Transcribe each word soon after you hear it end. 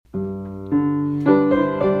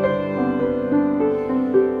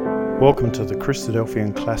Welcome to the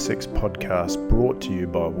Christadelphian Classics podcast, brought to you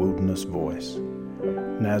by Wilderness Voice.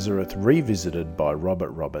 Nazareth Revisited by Robert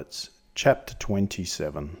Roberts, Chapter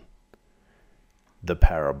 27. The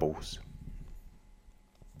Parables.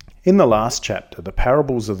 In the last chapter, the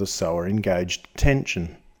parables of the sower engaged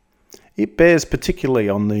attention. It bears particularly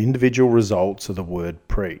on the individual results of the word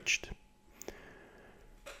preached.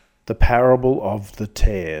 The parable of the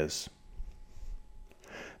tares.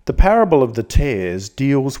 The parable of the tares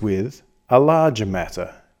deals with a larger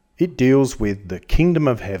matter. It deals with the kingdom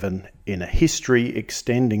of heaven in a history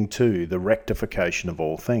extending to the rectification of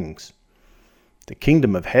all things. The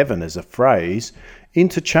kingdom of heaven is a phrase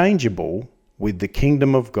interchangeable with the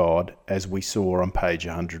kingdom of God, as we saw on page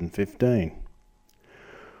 115.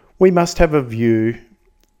 We must have a view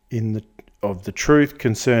of the truth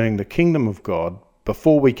concerning the kingdom of God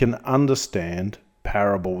before we can understand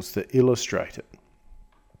parables that illustrate it.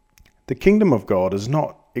 The kingdom of God is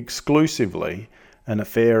not exclusively an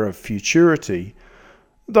affair of futurity,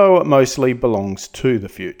 though it mostly belongs to the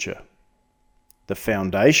future. The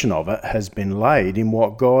foundation of it has been laid in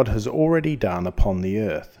what God has already done upon the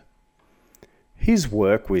earth. His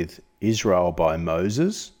work with Israel by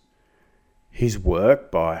Moses, his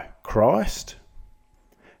work by Christ,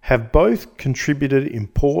 have both contributed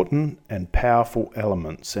important and powerful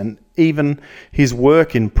elements, and even his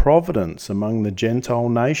work in providence among the Gentile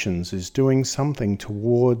nations is doing something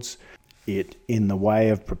towards it in the way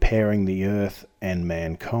of preparing the earth and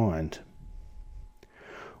mankind.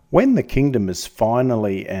 When the kingdom is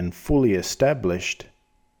finally and fully established,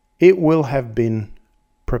 it will have been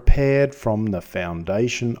prepared from the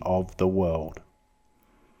foundation of the world.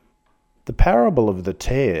 The parable of the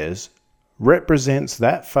tares represents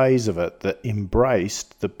that phase of it that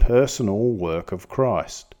embraced the personal work of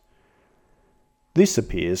Christ. This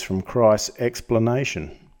appears from Christ's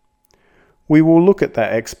explanation. We will look at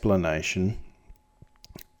that explanation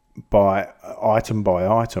by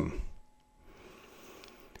item.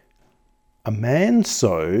 A man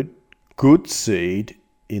sowed good seed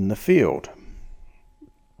in the field.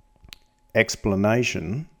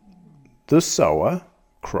 Explanation: the sower,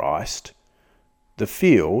 Christ; the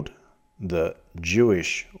field, the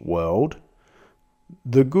Jewish world;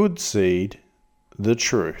 the good seed, the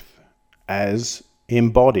truth, as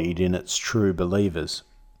embodied in its true believers.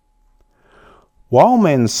 While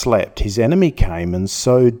men slept, his enemy came and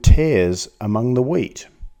sowed tares among the wheat.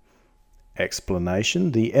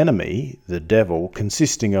 Explanation: the enemy, the devil,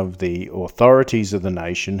 consisting of the authorities of the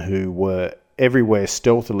nation who were everywhere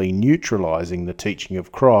stealthily neutralizing the teaching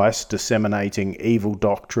of Christ, disseminating evil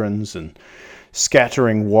doctrines and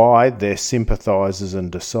scattering wide their sympathizers and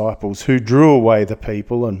disciples, who drew away the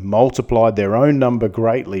people and multiplied their own number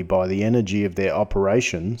greatly by the energy of their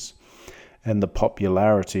operations and the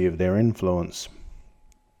popularity of their influence.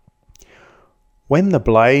 When the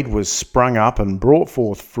blade was sprung up and brought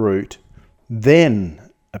forth fruit, then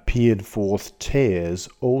appeared forth tares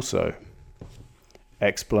also.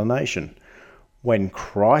 Explanation: when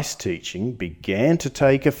Christ's teaching began to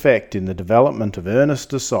take effect in the development of earnest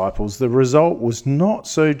disciples, the result was not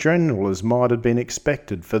so general as might have been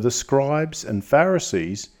expected, for the scribes and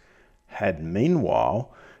Pharisees had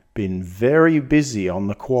meanwhile been very busy on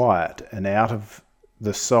the quiet and out of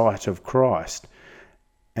the sight of Christ,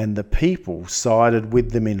 and the people sided with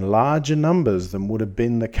them in larger numbers than would have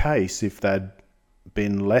been the case if they'd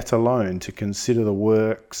been let alone to consider the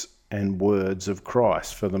works and words of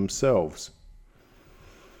Christ for themselves.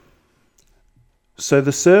 So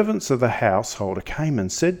the servants of the householder came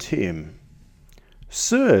and said to him,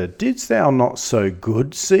 Sir, didst thou not sow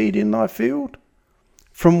good seed in thy field?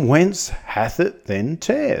 From whence hath it then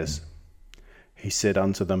tares? He said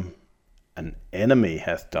unto them, An enemy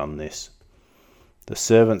hath done this. The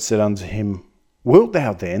servant said unto him, Wilt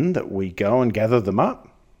thou then that we go and gather them up?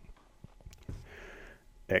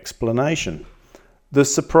 Explanation: the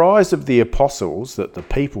surprise of the apostles that the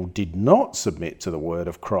people did not submit to the word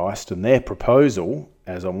of Christ, and their proposal,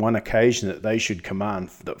 as on one occasion that they should command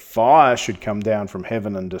that fire should come down from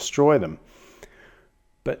heaven and destroy them.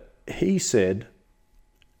 But he said,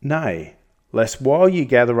 Nay, lest while ye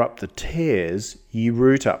gather up the tares, ye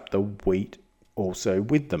root up the wheat also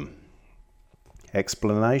with them.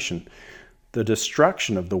 Explanation: the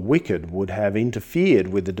destruction of the wicked would have interfered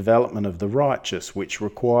with the development of the righteous, which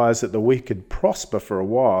requires that the wicked prosper for a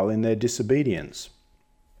while in their disobedience.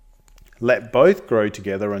 Let both grow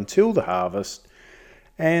together until the harvest,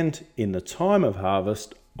 and in the time of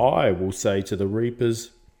harvest I will say to the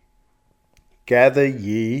reapers, Gather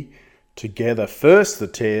ye together first the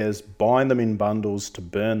tares, bind them in bundles to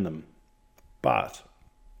burn them, but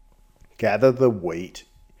gather the wheat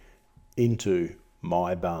into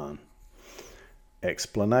my barn.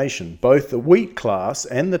 explanation. Both the wheat class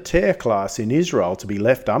and the tare class in Israel to be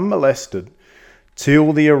left unmolested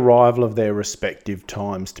till the arrival of their respective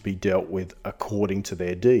times to be dealt with according to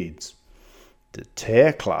their deeds. The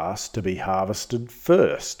tare class to be harvested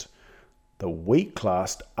first, the wheat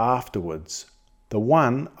class afterwards, the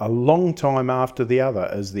one a long time after the other,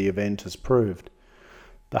 as the event has proved.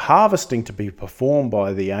 The harvesting to be performed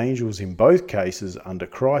by the angels in both cases under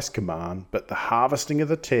Christ's command, but the harvesting of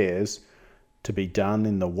the tares to be done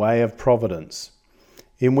in the way of providence,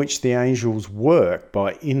 in which the angels work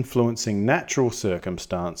by influencing natural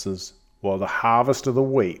circumstances, while the harvest of the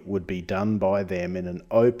wheat would be done by them in an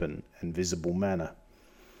open and visible manner.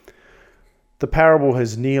 The parable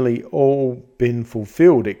has nearly all been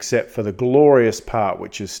fulfilled except for the glorious part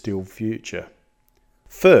which is still future.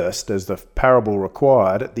 First, as the parable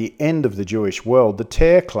required, at the end of the Jewish world, the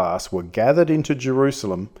tare class were gathered into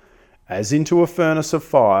Jerusalem as into a furnace of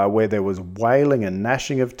fire, where there was wailing and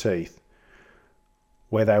gnashing of teeth,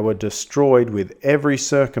 where they were destroyed with every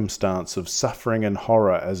circumstance of suffering and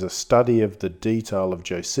horror, as a study of the detail of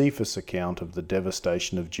Josephus' account of the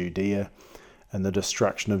devastation of Judea and the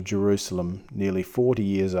destruction of Jerusalem nearly 40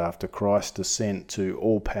 years after Christ's descent to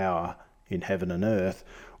all power in heaven and earth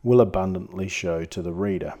will abundantly show to the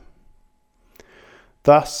reader.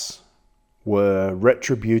 Thus were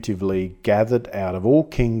retributively gathered out of all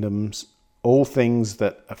kingdoms all things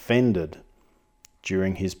that offended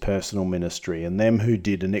during his personal ministry, and them who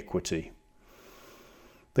did iniquity.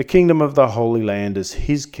 The kingdom of the Holy Land is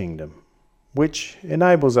his kingdom, which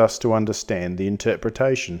enables us to understand the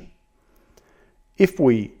interpretation. If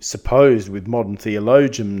we supposed with modern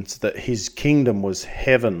theologians that his kingdom was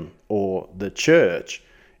heaven or the church,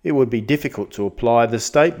 it would be difficult to apply the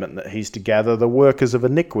statement that he's to gather the workers of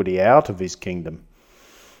iniquity out of his kingdom.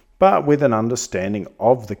 But with an understanding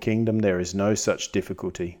of the kingdom, there is no such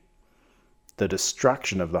difficulty. The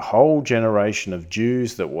destruction of the whole generation of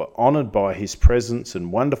Jews that were honoured by his presence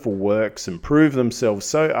and wonderful works, and proved themselves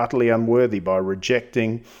so utterly unworthy by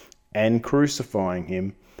rejecting and crucifying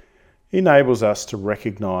him, enables us to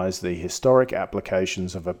recognise the historic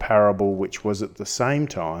applications of a parable which was at the same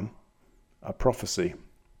time a prophecy.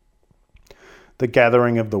 The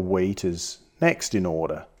gathering of the wheat is next in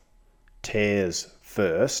order. Tares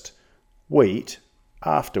first, wheat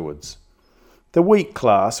afterwards. The wheat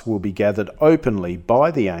class will be gathered openly by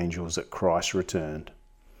the angels at Christ's return.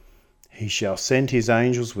 He shall send his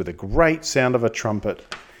angels with a great sound of a trumpet,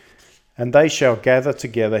 and they shall gather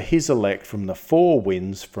together his elect from the four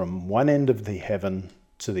winds, from one end of the heaven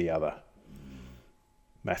to the other.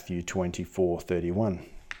 Matthew 24:31.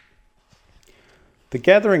 The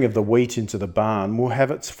gathering of the wheat into the barn will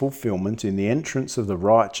have its fulfilment in the entrance of the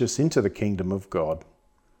righteous into the kingdom of God.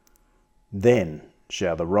 Then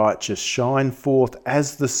shall the righteous shine forth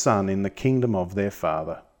as the sun in the kingdom of their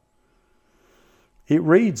Father. It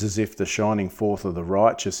reads as if the shining forth of the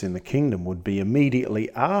righteous in the kingdom would be immediately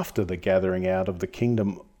after the gathering out of the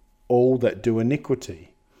kingdom all that do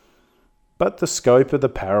iniquity. But the scope of the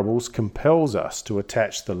parables compels us to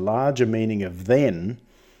attach the larger meaning of then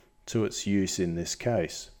to its use in this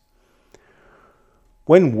case.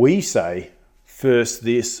 When we say first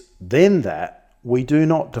this, then that, we do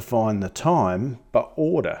not define the time, but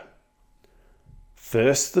order.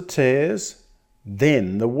 First the tares,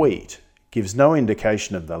 then the wheat, gives no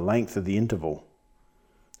indication of the length of the interval.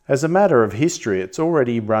 As a matter of history, it's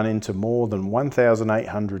already run into more than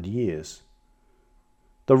 1,800 years.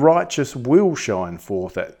 The righteous will shine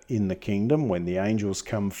forth in the kingdom when the angels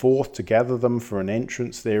come forth to gather them for an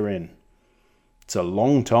entrance therein. It's a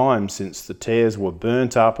long time since the tares were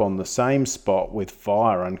burnt up on the same spot with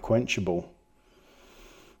fire unquenchable.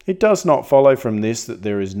 It does not follow from this that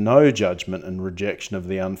there is no judgment and rejection of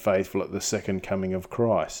the unfaithful at the second coming of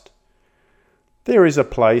Christ. There is a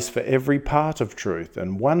place for every part of truth,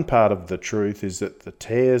 and one part of the truth is that the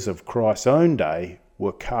tares of Christ's own day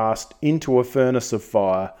were cast into a furnace of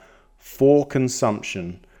fire for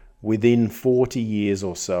consumption within 40 years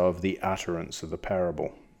or so of the utterance of the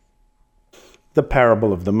parable. The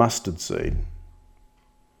parable of the mustard seed.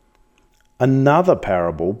 Another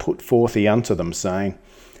parable put forth he unto them, saying,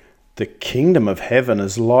 The kingdom of heaven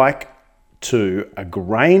is like to a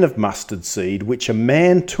grain of mustard seed, which a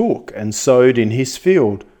man took and sowed in his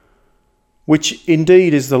field, which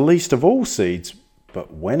indeed is the least of all seeds,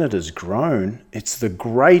 but when it is grown, it's the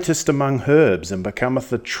greatest among herbs, and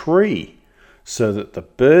becometh a tree, so that the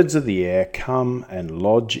birds of the air come and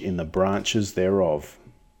lodge in the branches thereof.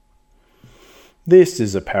 This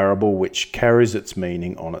is a parable which carries its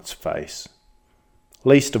meaning on its face.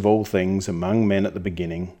 Least of all things among men at the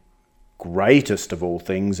beginning, greatest of all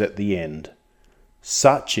things at the end.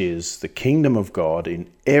 Such is the kingdom of God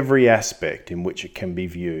in every aspect in which it can be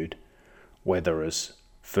viewed, whether as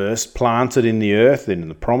first planted in the earth in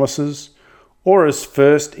the promises, or as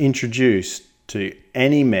first introduced to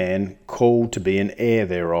any man called to be an heir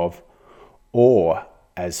thereof, or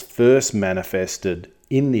as first manifested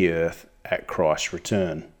in the earth at Christ's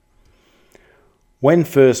return. When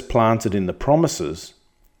first planted in the promises,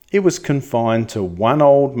 it was confined to one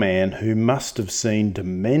old man who must have seemed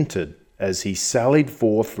demented as he sallied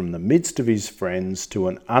forth from the midst of his friends to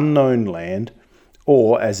an unknown land,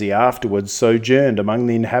 or as he afterwards sojourned among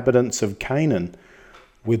the inhabitants of Canaan,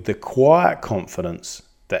 with the quiet confidence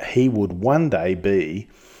that he would one day be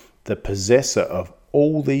the possessor of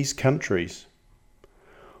all these countries.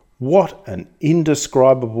 What an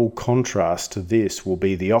indescribable contrast to this will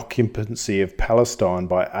be the occupancy of Palestine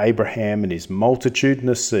by Abraham and his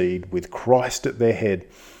multitudinous seed, with Christ at their head,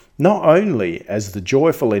 not only as the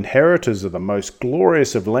joyful inheritors of the most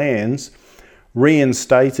glorious of lands,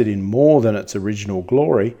 reinstated in more than its original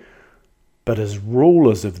glory, but as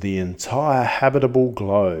rulers of the entire habitable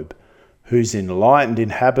globe, whose enlightened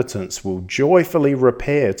inhabitants will joyfully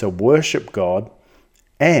repair to worship God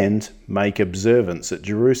and make observance at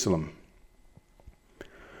Jerusalem.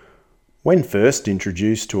 When first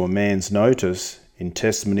introduced to a man's notice in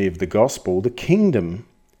testimony of the gospel, the kingdom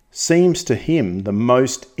seems to him the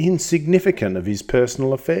most insignificant of his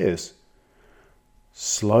personal affairs.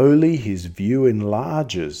 Slowly his view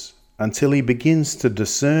enlarges until he begins to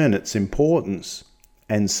discern its importance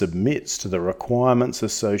and submits to the requirements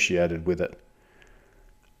associated with it.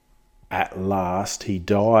 At last he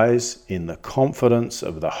dies in the confidence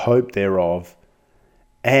of the hope thereof,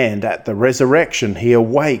 and at the resurrection he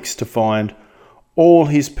awakes to find all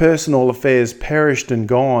his personal affairs perished and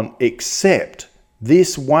gone, except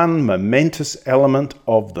this one momentous element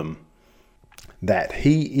of them, that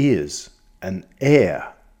he is an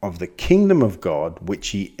heir of the kingdom of God, which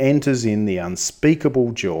he enters in the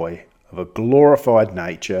unspeakable joy of a glorified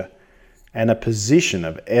nature and a position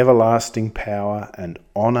of everlasting power and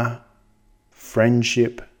honour,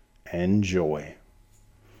 friendship and joy.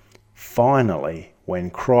 Finally, when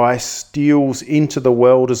Christ steals into the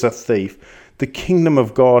world as a thief, the kingdom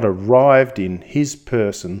of God arrived in his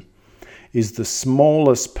person is the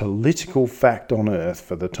smallest political fact on earth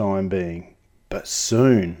for the time being. But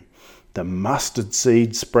soon the mustard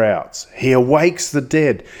seed sprouts. He awakes the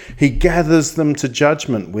dead. He gathers them to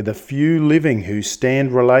judgment with a few living who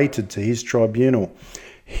stand related to his tribunal.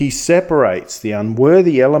 He separates the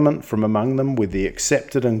unworthy element from among them with the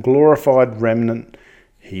accepted and glorified remnant.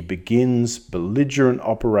 He begins belligerent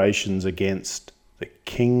operations against the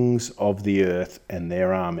kings of the earth and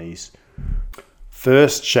their armies,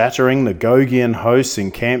 first shattering the Gogian hosts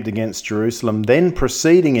encamped against Jerusalem, then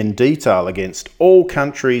proceeding in detail against all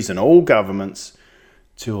countries and all governments,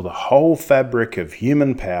 till the whole fabric of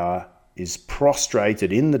human power is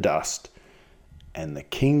prostrated in the dust, and the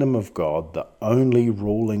kingdom of God the only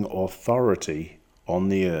ruling authority on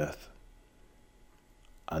the earth.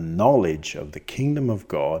 A knowledge of the kingdom of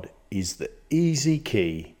God is the easy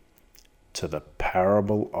key to the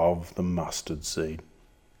parable of the mustard seed.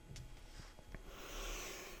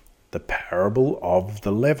 The parable of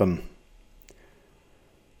the leaven.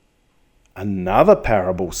 Another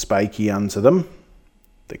parable spake he unto them,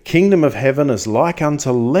 the kingdom of heaven is like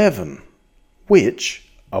unto leaven, which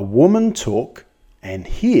a woman took and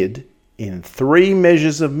hid in 3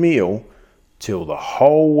 measures of meal till the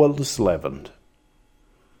whole was leavened.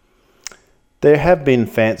 There have been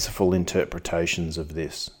fanciful interpretations of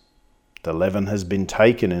this. The leaven has been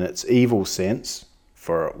taken in its evil sense,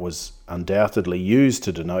 for it was undoubtedly used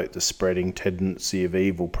to denote the spreading tendency of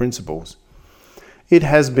evil principles. It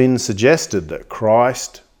has been suggested that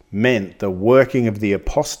Christ meant the working of the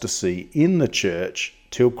apostasy in the church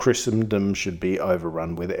till Christendom should be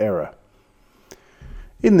overrun with error.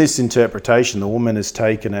 In this interpretation, the woman is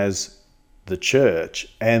taken as the church,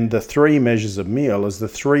 and the 3 measures of meal as the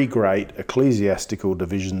 3 great ecclesiastical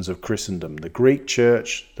divisions of Christendom: the Greek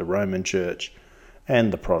Church, the Roman Church,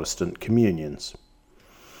 and the Protestant communions.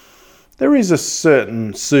 There is a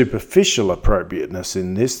certain superficial appropriateness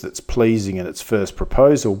in this that's pleasing in its first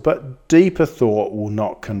proposal, but deeper thought will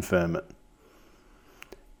not confirm it.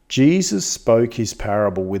 Jesus spoke his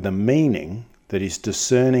parable with a meaning that his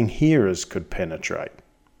discerning hearers could penetrate.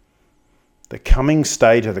 The coming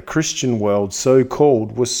state of the Christian world, so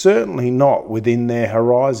called, was certainly not within their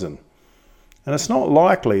horizon. And it's not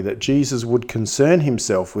likely that Jesus would concern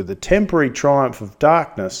himself with the temporary triumph of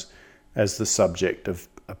darkness as the subject of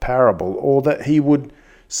a parable, or that he would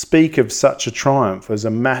speak of such a triumph as a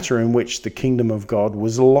matter in which the kingdom of God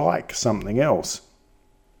was like something else.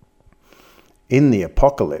 In the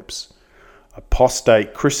Apocalypse,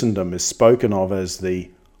 apostate Christendom is spoken of as the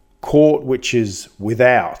court which is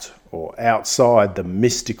without or outside the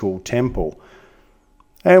mystical temple,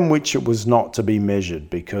 and which it was not to be measured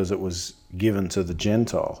because it was given to the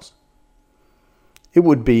Gentiles. It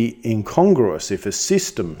would be incongruous if a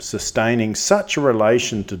system sustaining such a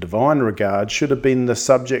relation to divine regard should have been the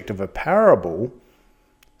subject of a parable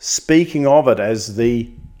speaking of it as the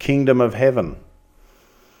kingdom of heaven.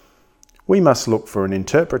 We must look for an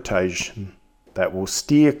interpretation that will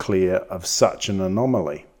steer clear of such an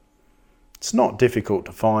anomaly. It's not difficult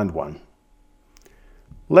to find one.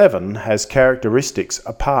 Leaven has characteristics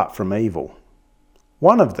apart from evil.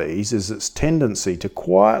 One of these is its tendency to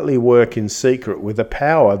quietly work in secret with a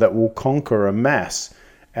power that will conquer a mass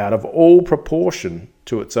out of all proportion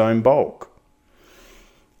to its own bulk.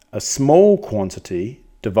 A small quantity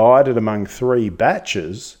divided among 3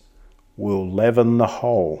 batches will leaven the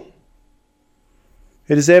whole.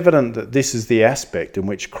 It is evident that this is the aspect in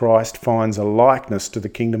which Christ finds a likeness to the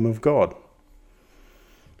kingdom of God.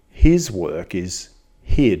 His work is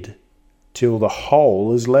hid till the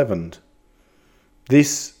whole is leavened.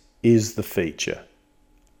 This is the feature,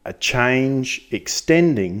 a change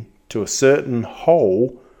extending to a certain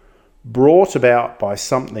whole brought about by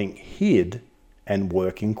something hid and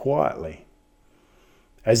working quietly.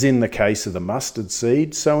 As in the case of the mustard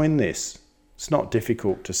seed, so in this. It's not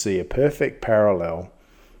difficult to see a perfect parallel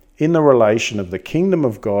in the relation of the kingdom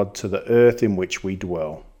of God to the earth in which we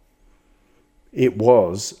dwell. It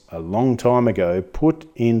was, a long time ago, put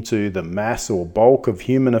into the mass or bulk of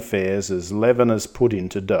human affairs as leaven is put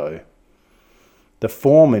into dough. The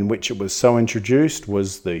form in which it was so introduced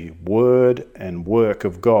was the word and work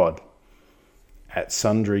of God at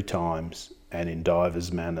sundry times and in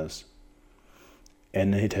divers manners.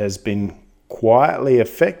 And it has been quietly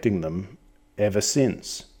affecting them ever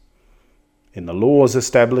since. In the laws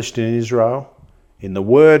established in Israel, in the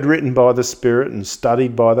word written by the Spirit and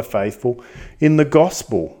studied by the faithful, in the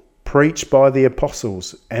gospel preached by the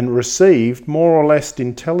apostles and received more or less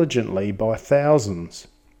intelligently by thousands,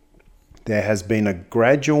 there has been a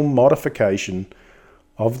gradual modification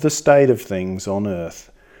of the state of things on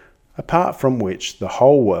earth, apart from which the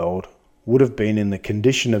whole world would have been in the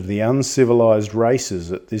condition of the uncivilized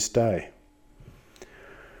races at this day.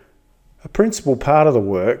 A principal part of the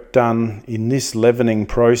work done in this leavening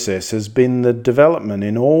process has been the development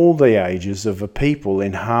in all the ages of a people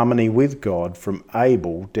in harmony with God from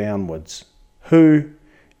Abel downwards, who,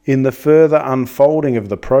 in the further unfolding of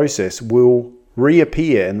the process, will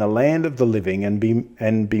reappear in the land of the living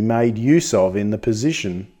and be made use of in the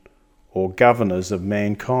position or governors of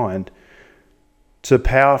mankind to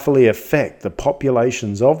powerfully affect the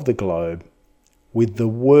populations of the globe with the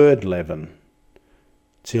word leaven,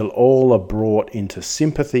 till all are brought into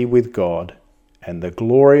sympathy with God, and the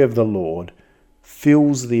glory of the Lord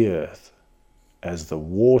fills the earth as the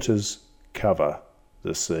waters cover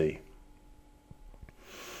the sea.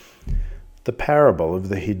 The parable of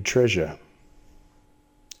the hid treasure.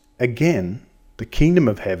 Again, the kingdom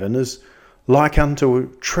of heaven is like unto a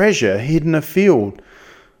treasure hidden afield,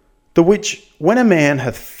 the which when a man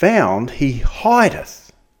hath found, he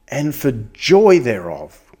hideth, and for joy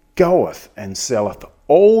thereof goeth and selleth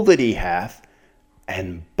all that he hath,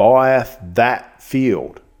 and buyeth that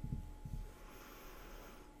field.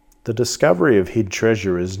 The discovery of hid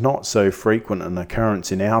treasure is not so frequent an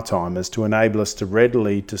occurrence in our time as to enable us to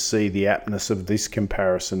readily to see the aptness of this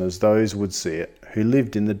comparison as those would see it who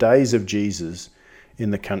lived in the days of Jesus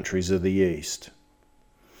in the countries of the East.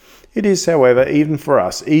 It is, however, even for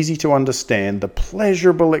us, easy to understand the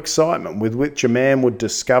pleasurable excitement with which a man would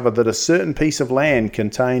discover that a certain piece of land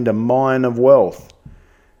contained a mine of wealth,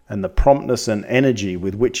 and the promptness and energy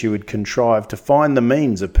with which he would contrive to find the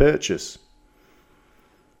means of purchase.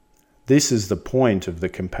 This is the point of the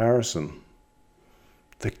comparison.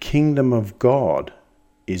 The kingdom of God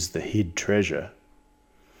is the hid treasure.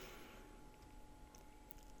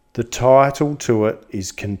 The title to it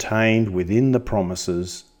is contained within the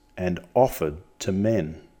promises and offered to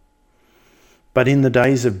men. But in the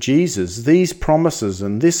days of Jesus, these promises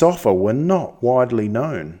and this offer were not widely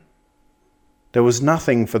known. There was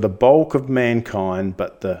nothing for the bulk of mankind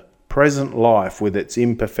but the present life with its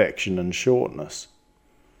imperfection and shortness.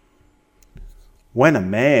 When a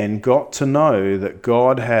man got to know that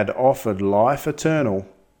God had offered life eternal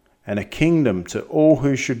and a kingdom to all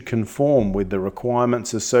who should conform with the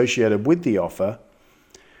requirements associated with the offer,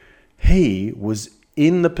 he was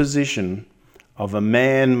in the position of a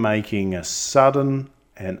man making a sudden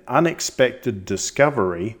and unexpected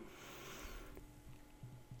discovery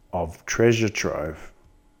of treasure trove.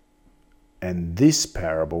 And this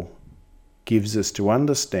parable gives us to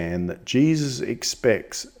understand that Jesus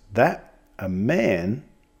expects that a man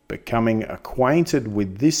becoming acquainted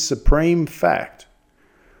with this supreme fact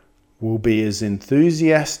will be as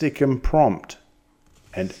enthusiastic and prompt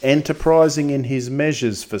and enterprising in his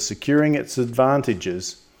measures for securing its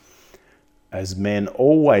advantages as men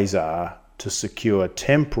always are to secure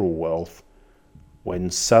temporal wealth when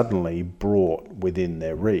suddenly brought within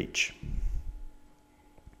their reach.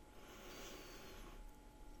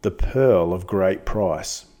 The pearl of great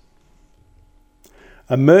price.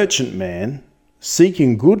 A merchantman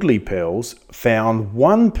seeking goodly pearls found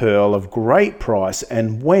one pearl of great price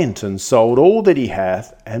and went and sold all that he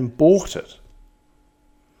hath and bought it.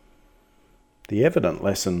 The evident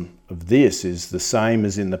lesson of this is the same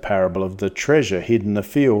as in the parable of the treasure hid in the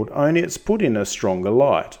field, only it's put in a stronger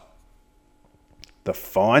light. The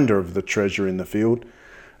finder of the treasure in the field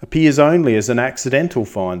appears only as an accidental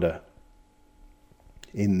finder.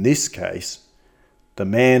 In this case, the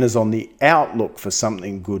man is on the outlook for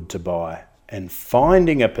something good to buy, and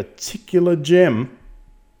finding a particular gem,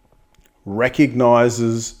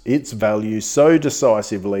 recognizes its value so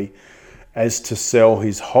decisively as to sell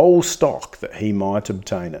his whole stock that he might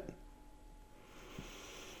obtain it.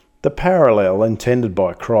 The parallel intended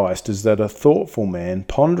by Christ is that a thoughtful man,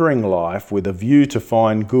 pondering life with a view to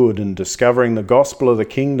find good and discovering the gospel of the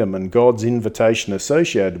kingdom and God's invitation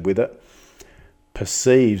associated with it,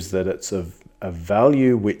 perceives that it's of a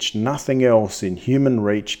value which nothing else in human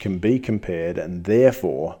reach can be compared, and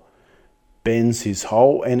therefore bends his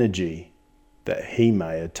whole energy that he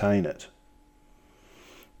may attain it.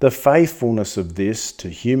 The faithfulness of this to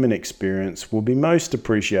human experience will be most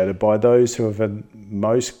appreciated by those who have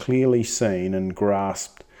most clearly seen and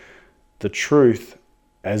grasped the truth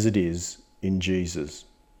as it is in Jesus.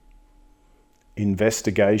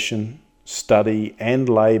 Investigation, study, and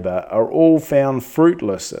labour are all found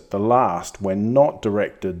fruitless at the last when not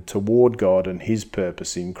directed toward God and his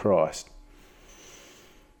purpose in Christ.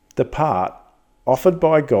 The part offered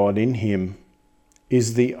by God in him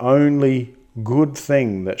is the only good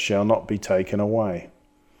thing that shall not be taken away.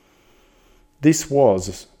 This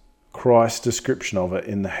was Christ's description of it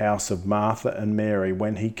in the house of Martha and Mary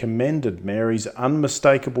when he commended Mary's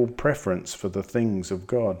unmistakable preference for the things of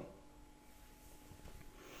God.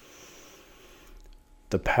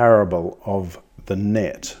 The parable of the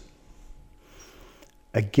net.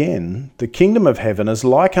 Again, the kingdom of heaven is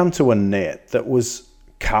like unto a net that was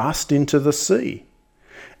cast into the sea,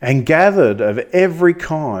 and gathered of every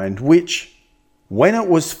kind, which, when it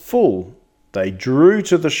was full, they drew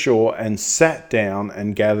to the shore and sat down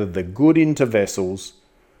and gathered the good into vessels,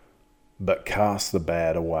 but cast the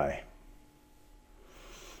bad away.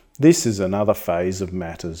 This is another phase of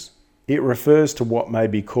matters. It refers to what may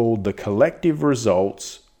be called the collective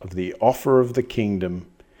results of the offer of the kingdom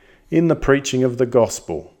in the preaching of the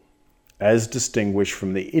gospel, as distinguished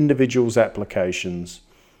from the individual's applications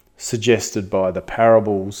suggested by the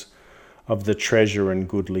parables of the treasure and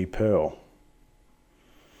goodly pearl.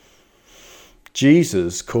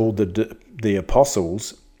 Jesus called the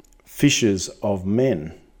apostles fishers of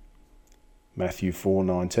men. Matthew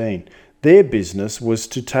 4:19. Their business was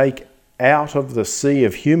to take out of the sea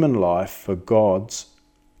of human life for God's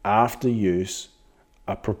after use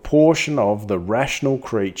a proportion of the rational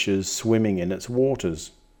creatures swimming in its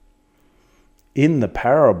waters. In the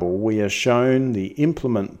parable, we are shown the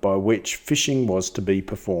implement by which fishing was to be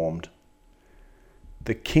performed.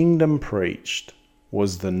 The kingdom preached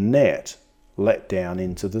was the net let down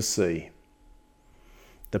into the sea.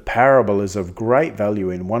 The parable is of great value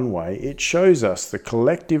in one way. It shows us the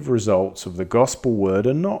collective results of the gospel word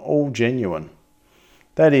are not all genuine.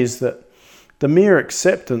 That is, that the mere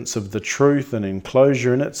acceptance of the truth and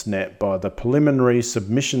enclosure in its net by the preliminary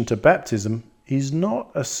submission to baptism is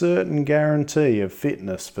not a certain guarantee of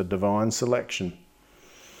fitness for divine selection.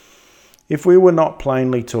 If we were not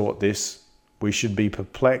plainly taught this, we should be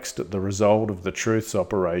perplexed at the result of the truth's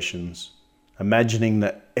operations, imagining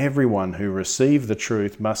that everyone who received the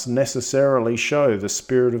truth must necessarily show the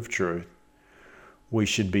spirit of truth. We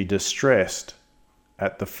should be distressed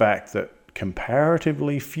at the fact that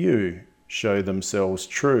comparatively few show themselves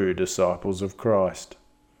true disciples of Christ.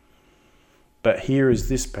 But here is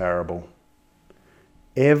this parable.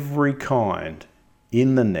 Every kind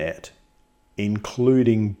in the net,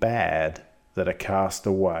 including bad, that are cast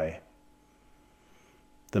away.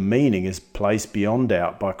 The meaning is placed beyond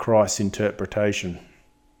doubt by Christ's interpretation.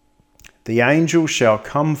 The angel shall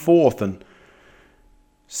come forth and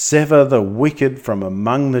sever the wicked from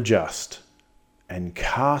among the just, and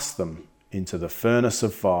cast them into the furnace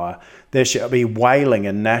of fire. There shall be wailing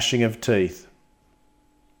and gnashing of teeth.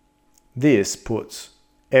 This puts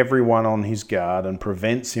everyone on his guard and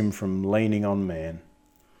prevents him from leaning on man.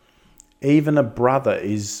 Even a brother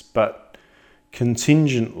is but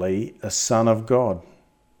contingently a son of God.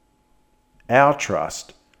 Our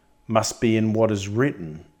trust must be in what is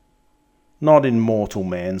written, not in mortal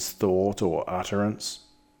man's thought or utterance.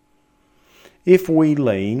 If we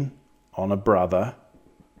lean on a brother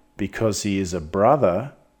because he is a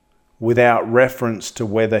brother, without reference to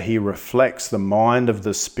whether he reflects the mind of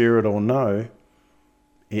the Spirit or no,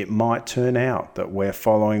 it might turn out that we're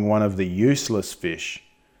following one of the useless fish,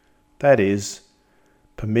 that is,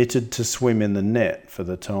 permitted to swim in the net for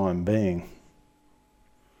the time being.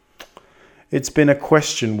 It's been a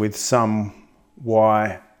question with some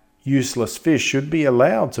why useless fish should be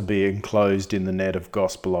allowed to be enclosed in the net of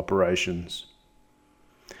gospel operations.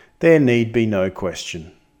 There need be no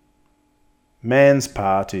question. Man's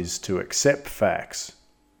part is to accept facts,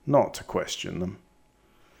 not to question them.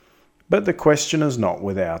 But the question is not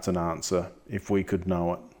without an answer, if we could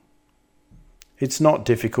know it. It's not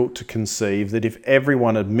difficult to conceive that if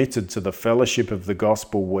everyone admitted to the fellowship of the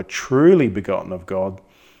gospel were truly begotten of God,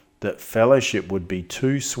 that fellowship would be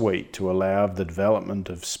too sweet to allow of the development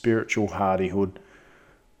of spiritual hardihood,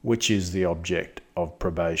 which is the object of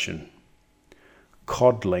probation.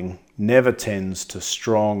 Coddling never tends to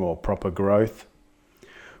strong or proper growth.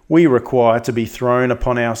 We require to be thrown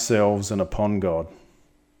upon ourselves and upon God.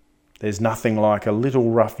 There's nothing like a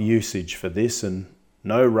little rough usage for this, and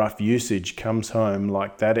no rough usage comes home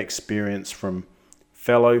like that experience from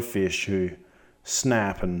fellow fish who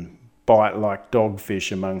snap and bite like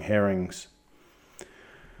dogfish among herrings.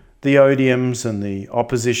 The odiums and the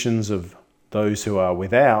oppositions of those who are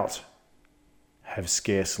without have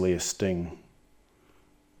scarcely a sting.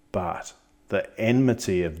 But the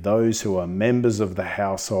enmity of those who are members of the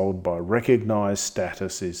household by recognised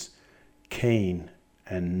status is keen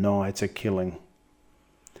and nigh to killing.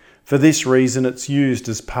 For this reason it's used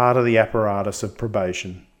as part of the apparatus of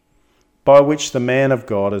probation, by which the man of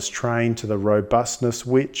God is trained to the robustness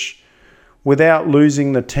which, without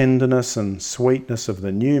losing the tenderness and sweetness of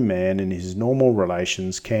the new man in his normal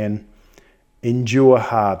relations, can endure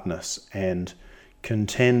hardness and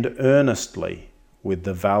contend earnestly with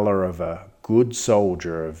the valour of a good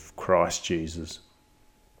soldier of Christ Jesus.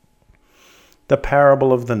 The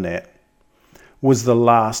parable of the net was the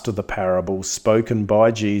last of the parables spoken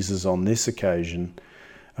by Jesus on this occasion,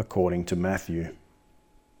 according to Matthew.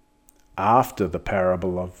 After the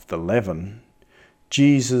parable of the leaven,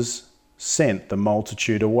 Jesus sent the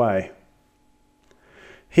multitude away.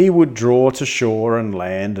 He would draw to shore and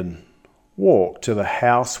land and walk to the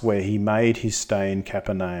house where he made his stay in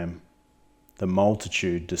Capernaum, the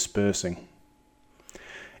multitude dispersing.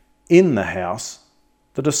 In the house,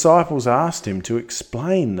 the disciples asked him to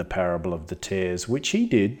explain the parable of the tares, which he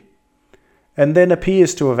did, and then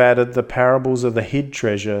appears to have added the parables of the hid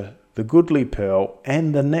treasure, the goodly pearl,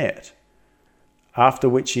 and the net, after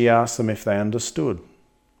which he asked them if they understood.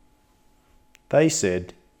 They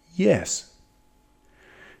said, yes.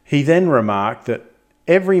 He then remarked that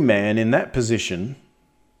every man in that position,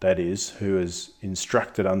 that is, who is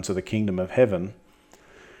instructed unto the kingdom of heaven,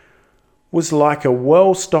 was like a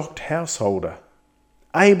well-stocked householder,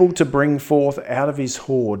 able to bring forth out of his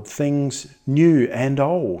hoard things new and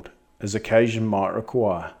old, as occasion might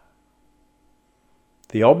require.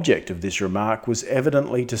 The object of this remark was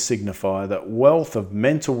evidently to signify that wealth of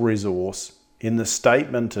mental resource in the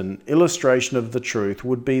statement and illustration of the truth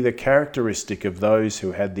would be the characteristic of those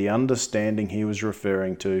who had the understanding he was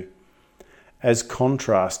referring to, as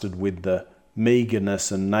contrasted with the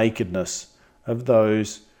meagreness and nakedness of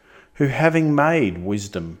those who, having made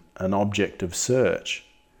wisdom an object of search,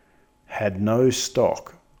 had no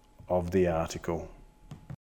stock of the article.